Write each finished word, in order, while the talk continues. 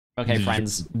Okay,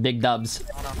 friends. Big dubs.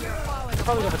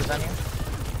 Probably go for the Zen here.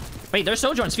 Wait, there's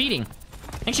Sojourn's feeding.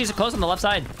 I think she's close on the left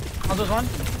side. Hanzo's one.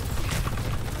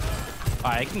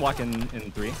 Alright, I can walk in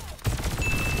 3. I'm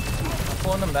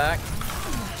pulling them back.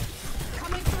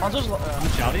 Hanzo's I'm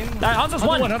shouting. Hanzo's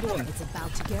one. It's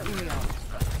about to get real.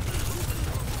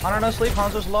 Hanzo no sleep.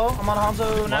 Hanzo's low. I'm on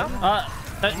Hanzo now.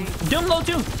 Doom low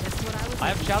too. I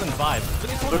have shouting 5.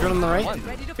 Sojourn on the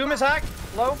right. Doom is hacked.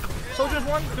 Low. Soldier's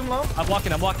one. Doom low. I'm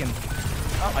walking.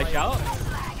 Oh, I shout.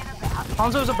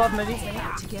 Hanzo's above midi.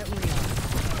 About to get real.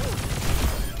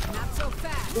 Not so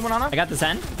fast. Doom on Ana. I got the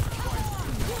Zen.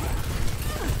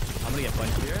 I'm gonna get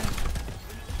punched here.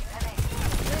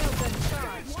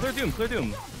 Clear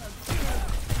Doom.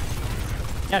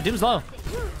 Yeah, Doom's low.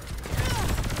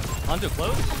 Onto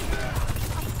close.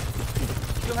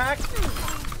 Doom hacked.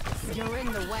 You're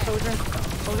in the way.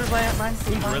 Soldier's laying at mine.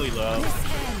 Doom's really low. This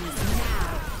ends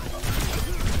now.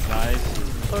 Nice.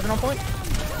 Soldier on point.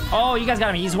 Oh, you guys got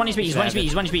him. He's 1 HP. He's 1 HP.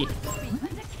 He's 1 HP.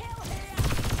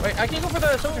 Wait, I can go for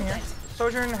the Sojourn here.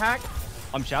 Sojourn hack.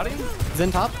 I'm shouting.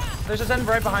 Zen top. There's a Zen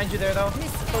right behind you there though.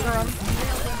 Sojourn run.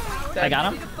 I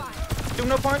got him. Doom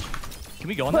no punch. Can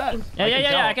we go on that?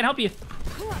 Yeah. I can help you.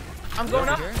 I'm going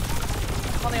up.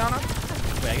 On the Ana.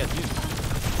 Wait, I got you.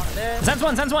 Dead.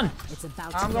 Zen's one. It's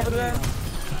about to I'm going get for the real.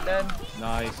 Dead.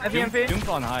 Nice. FEMP. Doom's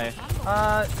on high.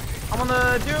 I'm on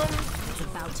the Doom. It's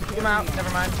about to get Doom out. Never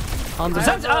mind.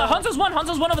 Hanzo's one.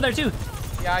 Hanzo's one over there too.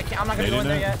 Yeah, I can't. I'm not gonna go in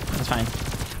there yet. That's fine.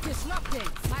 disrupting.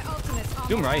 My ultimate's on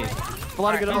Doom right. A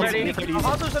lot of good I'm ults. ready. Make it easy.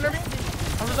 Hanzo's under me.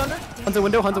 Hanzo's under. Hanzo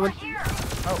window. Hanzo window.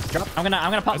 I'm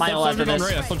gonna pop my ult after this.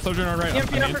 I slipped Sojourn on right.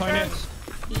 EMP I'm number finding it. turns.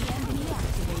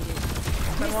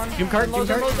 Doom cart. Doom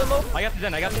cart. I got the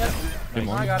Zen. I got it.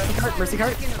 Cart. Mercy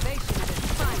cart. innovation at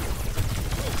its finest.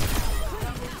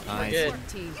 Nice. Good.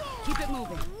 Team, keep it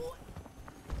moving.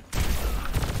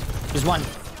 There's one.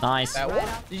 Nice. That one?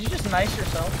 Did you just nice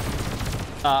yourself?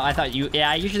 I thought you. Yeah,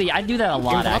 I do that a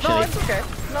lot No, actually. it's okay.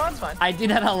 No, it's fine. I do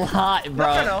that a lot,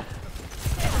 bro. No.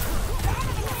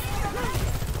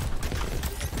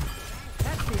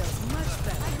 That feels much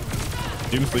better.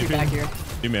 Doom sleeping. Back here.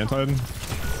 Doom anti.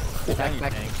 Back. You're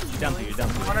down to.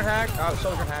 Hunter hack. Oh,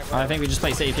 soldier hack. I think we just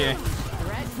play safe here.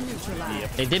 Threat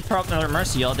neutralized. They did prop another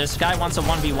Mercy ult. This guy wants a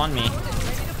 1v1 me.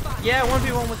 Yeah,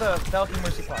 1v1 with a Valkyrie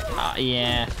Mercy Pot.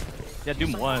 Yeah. Yeah,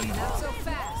 Doom 1. Not so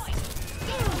fast.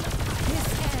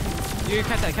 You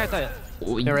kite that.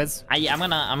 There is. I'm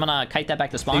gonna kite that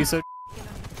back to spawn. You so.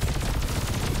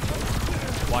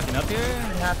 Walking up here.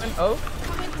 Didn't happen. Oh.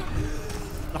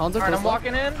 Hanzo. Alright, I'm close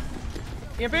walking in.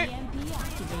 EMP. I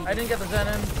didn't get the Zen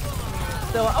in.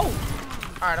 Still. Oh.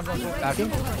 Alright, I'm going to left. Backing.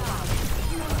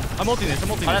 I'm ulting this.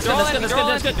 Oh,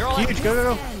 that's good. Huge.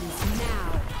 Go.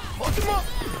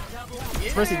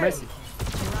 Mercy.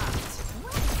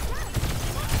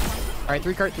 Alright,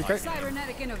 3 cart.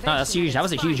 Cybernetic innovation. No, that's huge. That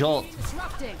was a huge ult.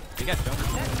 Disrupting. You got Junker.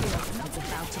 It's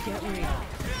about to get real.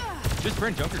 Just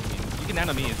burn Junker team. You can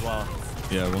nano me as well.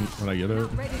 Yeah, when I get it.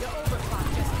 Ready to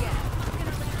overclock just yet.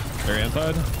 They're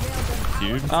anti.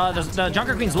 Huge. The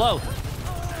Junker Queen's low.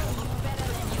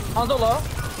 Hanzo low.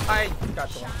 I got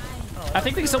the one. I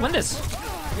think we can still win this.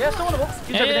 Yeah, still winnable.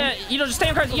 Use everything. You know, just stay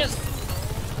on cards. Yes.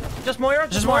 Just Moira.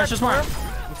 Just Moira.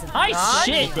 Nice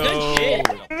shit. Good shit.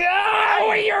 No,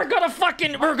 we're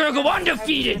gonna go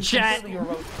undefeated, chat.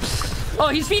 Oh,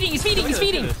 he's feeding. Get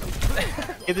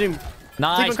the Doom.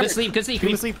 Nice. Good sleep. Can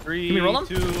Doom asleep. 3, Can we roll him?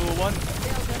 2, 1.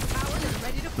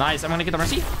 Nice. I'm gonna get the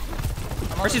Mercy.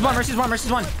 Mercy's one.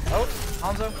 Oh,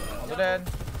 Hanzo dead.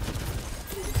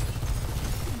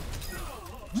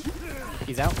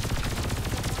 He's out.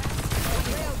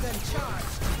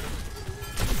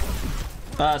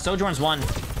 Sojourn's one.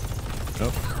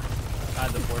 Nope.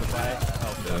 God, the fortify.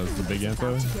 Oh, That was the big anti.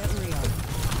 Get real.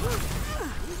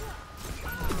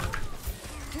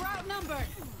 We're outnumbered.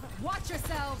 Watch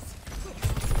yourselves.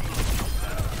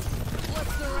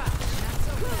 What's the rush? Not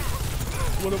so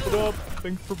fast. What up?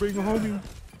 Thanks for being a homie.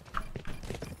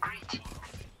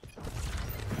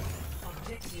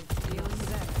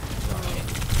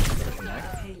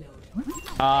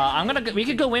 We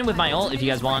could go in with my ult if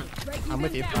you guys want. I'm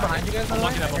with you. Doom behind you guys. I'm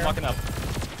walking up.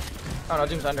 Oh no,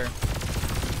 Doom's under.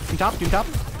 Doom top. This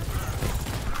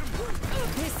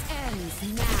ends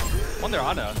now. One there,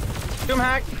 Ana. Doom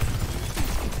hack.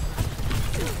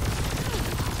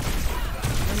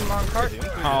 Doom on cart.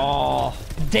 Oh,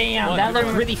 damn. That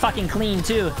looked really fucking clean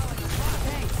too.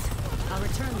 Thanks. I'll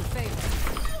return the favor.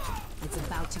 It's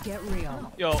about to get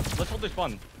real. Yo, let's hold this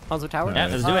fun. Hanzo tower. Yeah,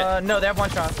 let's do it. No, they have one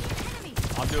shot.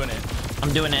 I'm doing it.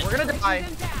 I'm doing it. We're gonna die.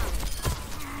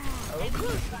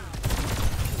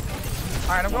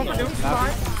 Alright, I'm going for Doom.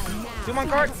 Doom on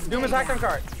cart. Doom is hacked on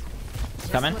cart.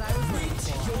 Coming.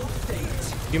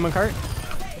 Doom on cart.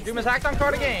 Doom is hacked on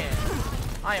card again.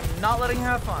 I am not letting him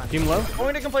have fun. Doom low. I'm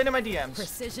going to complain to my DMs.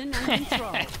 Precision and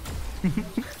control.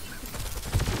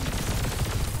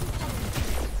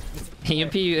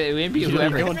 EMP,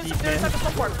 whoever. Going There's deep, a man.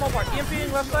 small part.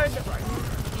 EMPing left side.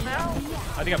 Now.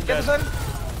 I think I'm Get dead. the Zen.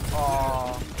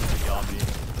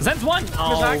 Aww. Zen's one.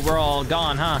 Oh, we're all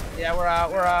gone, huh? Yeah, we're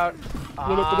out.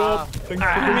 What up, what up? Thanks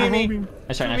for Mimi. bringing homie.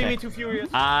 Nice Too try, nice Mimi, try. too furious.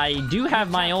 I do have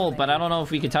my ult, but I don't know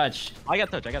if we could touch. I got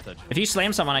touch. If you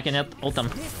slam someone, I can ult them.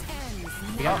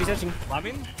 You gotta be touching.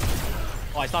 Slamming?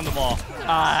 Oh, I slammed them all.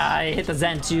 I hit the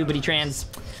Zen too, but he trans.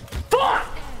 Fuck!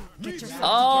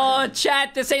 Oh,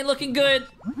 chat, this ain't looking good.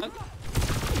 I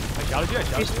shouted you.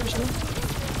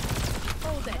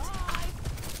 Hold it.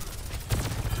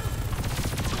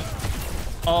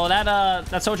 Oh,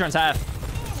 that Sojourn's half.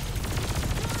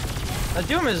 The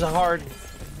Doom is hard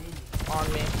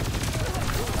on me.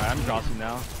 Alright, I'm crossing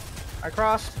now. I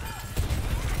crossed.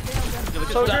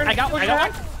 Sojourn. I got Sojourn one.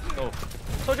 hack. Go.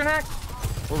 Sojourn hack.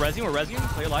 We're rezzing.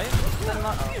 Play light.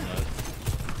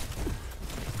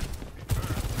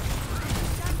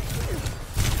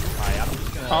 Alright, I'm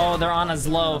just gonna... Oh, they're on us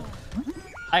low.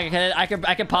 I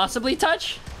could possibly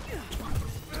touch.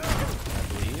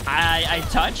 I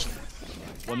touched.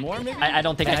 One more, maybe? I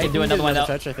don't think I can do can another one though.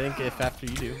 touch, I think, if after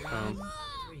you do.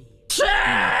 Shit!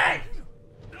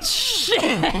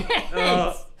 Shit!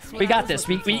 We got this.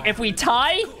 We if we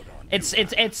tie, it's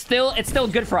still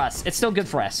good for us. It's still good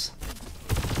for us.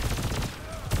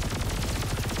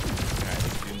 Alright, I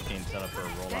think Doom came set up for a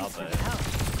rollout, but...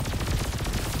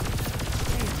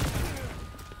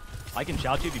 I can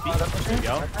shout you if you beat. There you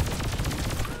go.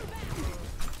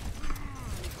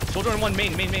 Soldier in one,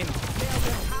 main.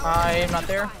 I am not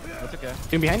there. That's okay.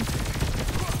 Doom behind.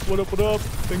 What up, what up?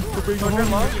 Thanks for bringing Sojourn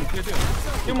homie.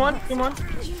 low. Doom one.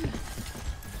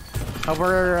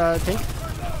 Over tank.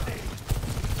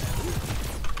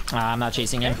 I'm not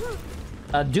chasing him.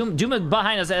 Doom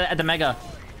behind us at the mega.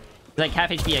 He's like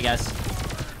half HP, I guess.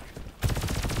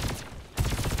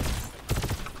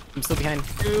 I'm still behind.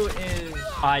 Two is.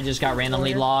 I just got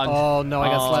randomly logged. Oh no, I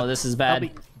got slept. Oh, this is bad.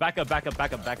 Back up.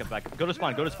 Go to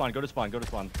spawn.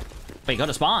 Wait, go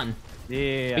to spawn.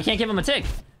 Yeah. We can't give him a tick.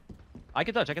 I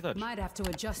can touch. Might have to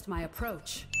adjust my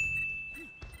approach.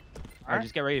 Alright,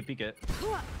 just get ready to peek it.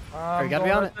 You gotta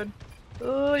be on it.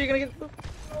 Oh, you're gonna get.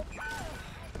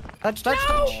 Touch.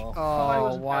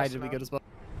 Oh, why did we go to spawn?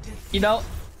 You know,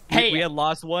 hey, We had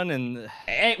lost one and...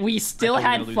 we still I thought we were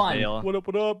had gonna lose fun. Dale. What up,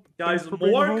 what up? Guys, Thanks for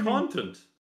bringing more homie. content.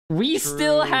 We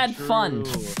still had fun.